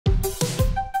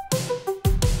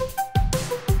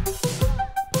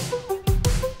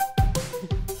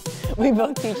We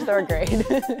both teach third grade.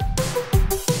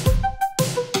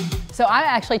 So I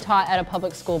actually taught at a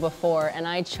public school before, and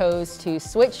I chose to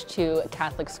switch to a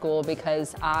Catholic school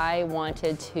because I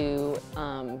wanted to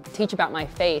teach about my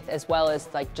faith as well as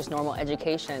like just normal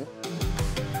education.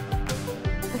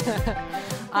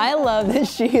 I love that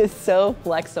she is so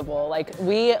flexible. Like,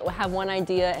 we have one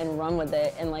idea and run with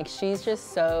it, and like she's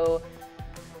just so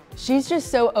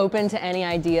open to any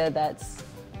idea that's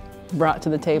brought to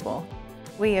the table.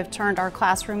 We have turned our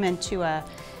classroom into a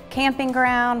camping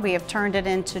ground. We have turned it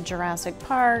into Jurassic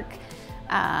Park,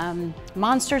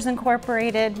 Monsters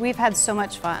Incorporated. We've had so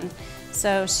much fun.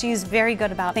 So she's very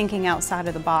good about thinking outside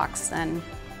of the box and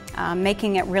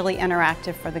making it really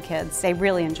interactive for the kids. They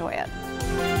really enjoy it.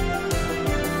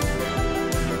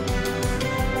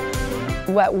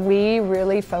 What we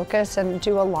really focus and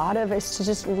do a lot of is to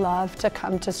just love to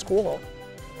come to school.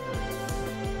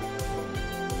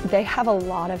 They have a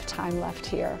lot of time left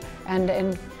here and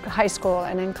in high school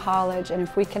and in college, and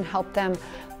if we can help them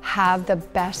have the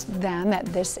best them at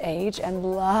this age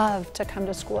and love to come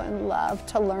to school and love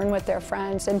to learn with their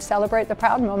friends and celebrate the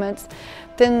proud moments,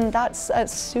 then that's a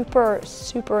super,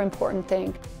 super important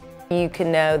thing. You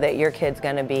can know that your kid's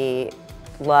going to be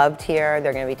loved here,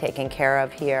 they're going to be taken care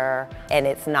of here, and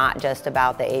it's not just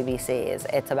about the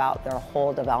ABCs, it's about their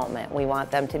whole development. We want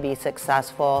them to be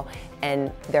successful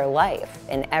in their life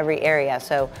in every area,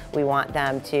 so we want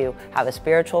them to have a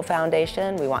spiritual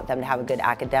foundation, we want them to have a good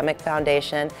academic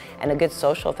foundation and a good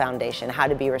social foundation, how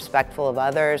to be respectful of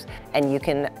others, and you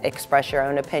can express your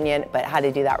own opinion, but how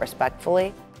to do that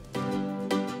respectfully.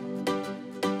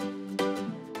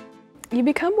 You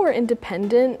become more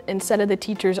independent instead of the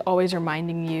teachers always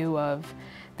reminding you of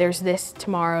there's this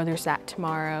tomorrow, there's that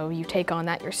tomorrow. You take on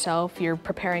that yourself. You're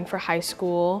preparing for high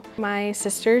school. My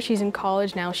sister, she's in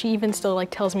college now. She even still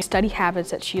tells me study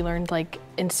habits that she learned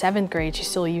in 7th grade, she's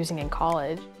still using in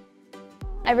college.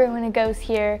 Everyone who goes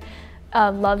here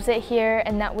loves it here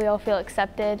and that we all feel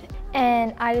accepted.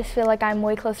 And I just feel like I'm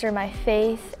way closer to my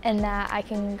faith and that I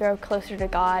can grow closer to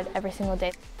God every single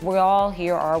day. We all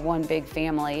here are one big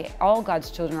family. All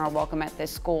God's children are welcome at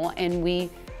this school, and we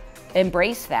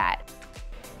embrace that.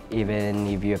 Even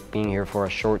if you have been here for a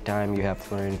short time, you have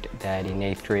learned that in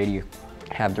 8th grade you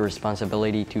have the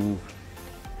responsibility to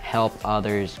help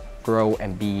others grow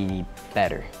and be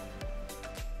better.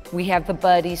 We have the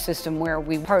buddy system where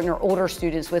we partner older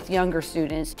students with younger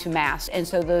students to Mass, and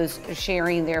so those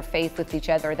sharing their faith with each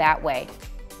other that way.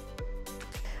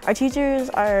 Our teachers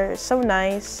are so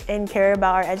nice and care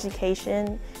about our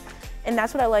education, and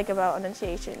that's what I like about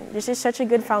Annunciation. There's just such a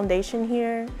good foundation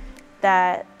here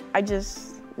that I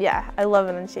love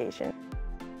Annunciation.